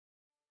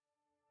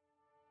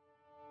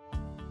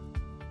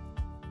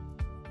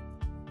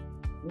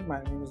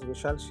company. My name is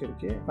Vishal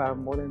Shirke. I have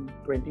more than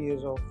 20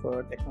 years of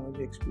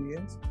technology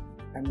experience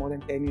and more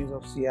than 10 years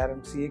of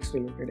CRM, CX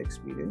related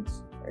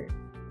experience. Right?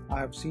 I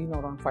have seen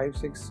around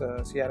 5-6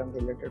 CRM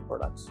related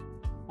products.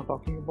 Now,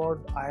 talking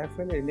about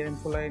IIFL, Indian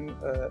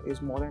Infoline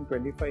is more than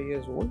 25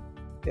 years old.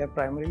 They are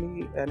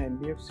primarily an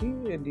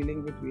NBFC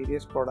dealing with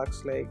various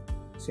products like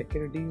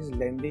securities,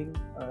 lending,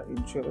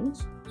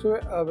 insurance. So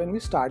when we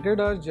started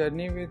our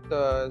journey with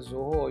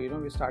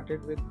Zoho, we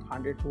started with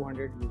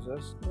 100-200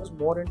 users. It was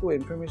more into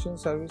information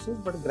services,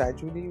 but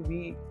gradually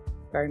we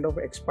kind of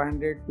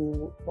expanded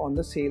to on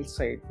the sales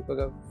side because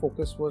our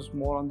focus was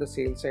more on the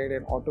sales side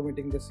and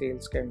automating the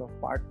sales kind of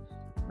part.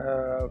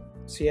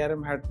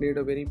 CRM had played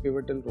a very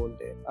pivotal role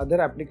there. Other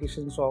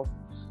applications of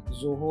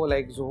Zoho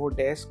like Zoho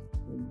Desk,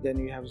 then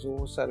you have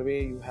Zoho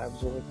Survey, you have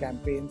Zoho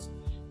Campaigns,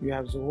 you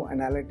have Zoho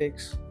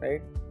Analytics,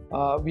 right?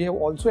 We have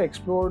also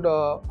explored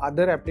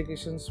other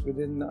applications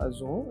within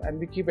Zoho, and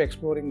we keep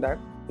exploring that.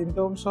 In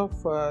terms of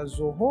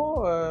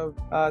Zoho,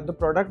 the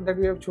product that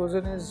we have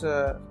chosen is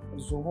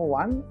Zoho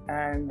One,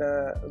 and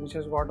which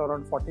has got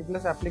around 40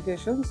 plus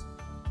applications.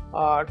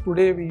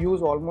 Today we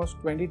use almost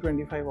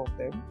 20-25 of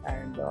them,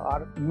 and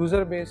our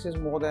user base is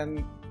more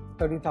than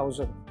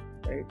 30,000,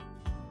 right?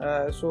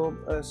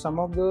 Some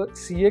of the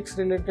CX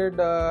related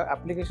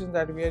applications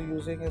that we are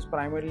using is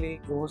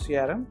primarily Zoho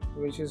CRM,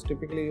 which is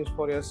typically used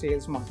for your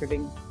sales,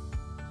 marketing,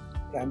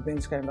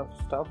 campaigns kind of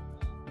stuff.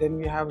 Then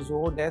we have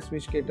Zoho Desk,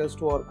 which caters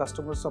to our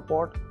customer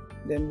support.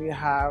 Then we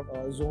have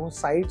Zoho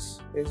Sites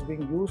is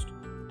being used.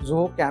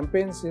 Zoho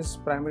Campaigns is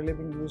primarily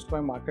being used by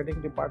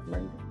marketing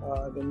department.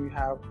 Then we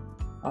have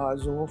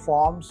Zoho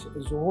Forms.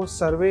 Zoho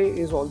Survey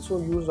is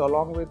also used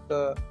along with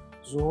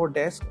Zoho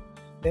Desk.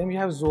 Then we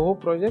have Zoho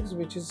Projects,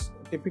 which is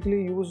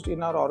typically used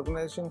in our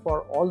organization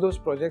for all those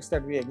projects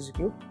that we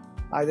execute.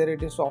 Either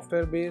it is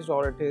software based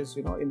or it is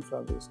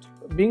infra based.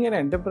 Being an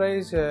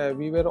enterprise,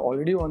 we were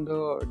already on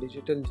the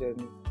digital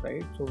journey,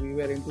 right? So we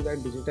were into that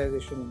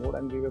digitization mode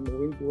and we were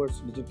moving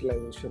towards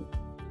digitalization.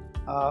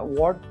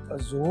 What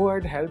Zoho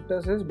had helped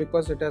us is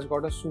because it has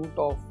got a suite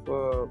of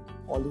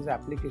all these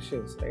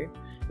applications, right?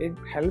 It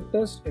helped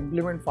us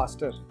implement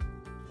faster.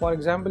 For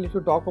example, if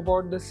you talk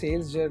about the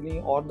sales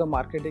journey or the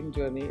marketing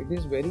journey, it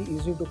is very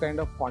easy to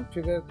kind of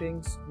configure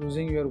things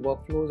using your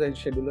workflows and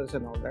schedulers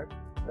and all that.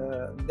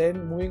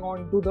 Then moving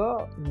on to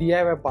the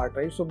DIY part,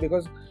 right? So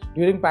because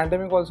during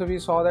pandemic also we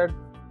saw that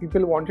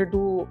people wanted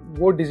to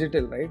go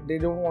digital, right? They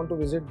don't want to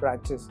visit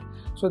branches.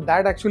 So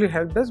that actually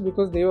helped us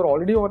because they were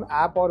already on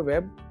app or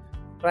web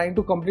trying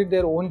to complete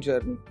their own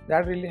journey.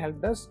 That really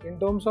helped us. In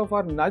terms of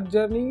our nudge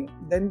journey,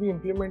 then we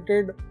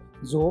implemented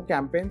Zoho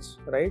Campaigns,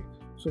 right?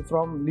 So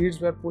from leads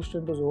were pushed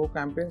into Zoho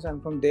Campaigns,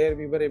 and from there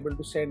we were able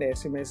to send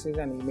SMSs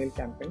and email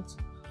campaigns,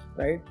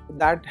 right?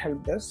 That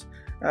helped us.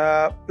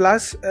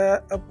 Plus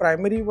a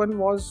primary one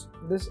was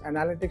this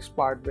analytics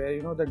part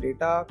where the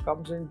data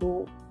comes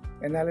into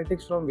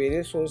analytics from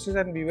various sources,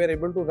 and we were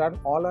able to run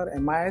all our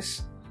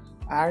MIS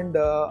and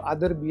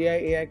other BI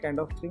AI kind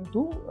of thing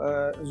to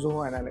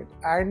Zoho Analytics.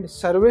 And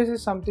surveys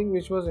is something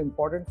which was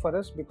important for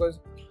us because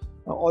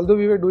although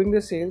we were doing the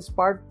sales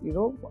part,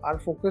 our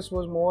focus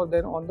was more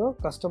than on the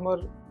customer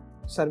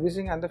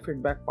servicing and the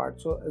feedback part.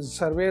 So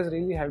survey has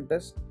really helped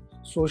us.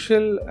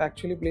 Social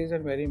actually plays a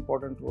very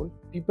important role.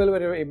 People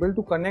were able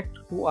to connect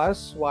to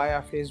us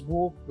via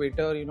Facebook,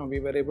 Twitter. We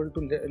were able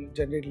to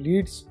generate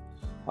leads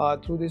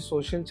through these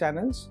social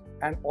channels,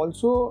 and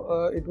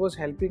also it was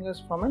helping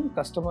us from a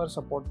customer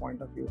support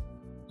point of view.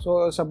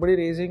 So somebody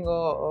raising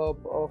a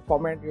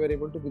comment, we were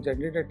able to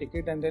generate a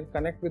ticket and then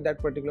connect with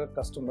that particular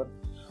customer.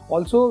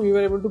 Also, we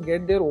were able to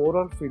get their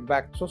overall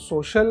feedback. So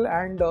social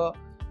and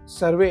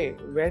survey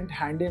went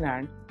hand in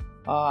hand,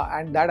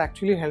 and that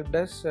actually helped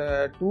us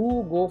to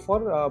go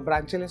for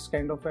branchless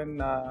kind of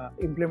an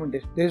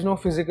implementation. There is no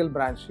physical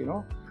branch,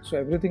 so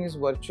everything is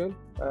virtual.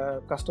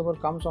 Customer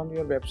comes on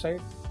your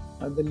website,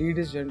 the lead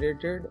is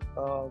generated,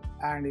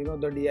 and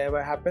the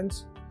DIY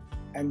happens.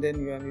 And then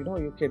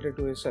you cater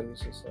to his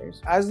services, right?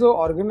 As the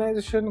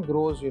organization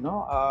grows,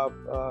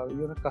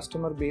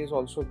 customer base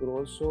also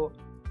grows. So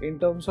in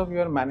terms of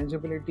your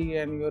manageability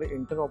and your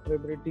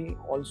interoperability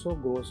also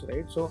grows,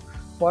 right? So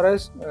for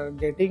us,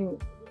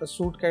 getting a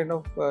suite kind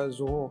of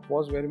Zoho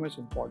was very much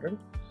important.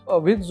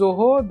 With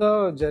Zoho,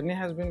 the journey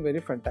has been very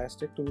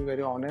fantastic, to be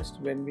very honest.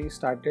 When we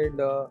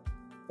started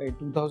in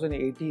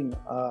 2018,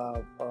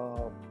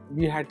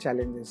 we had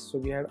challenges. So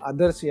we had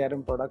other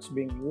CRM products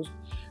being used,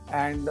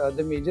 and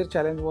the major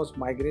challenge was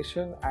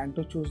migration and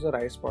to choose the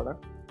right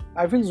product.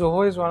 I feel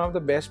Zoho is one of the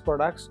best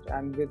products,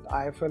 and with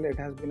IIFL it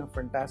has been a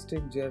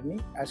fantastic journey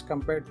as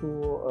compared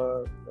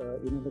to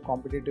the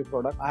competitive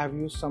product. I have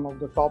used some of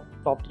the top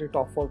 3,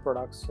 top 4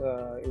 products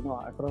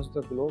across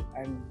the globe,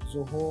 and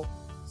Zoho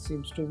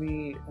seems to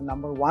be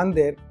number one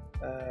there.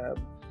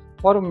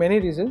 For many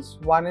reasons.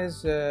 One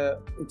is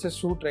it's a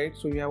suite, right?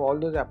 So you have all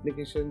those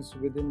applications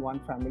within one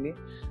family.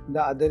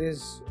 The other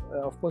is,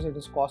 of course, it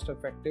is cost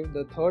effective.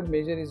 The third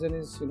major reason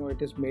is,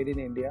 it is made in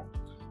India,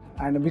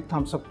 and a big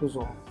thumbs up to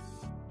Zoho.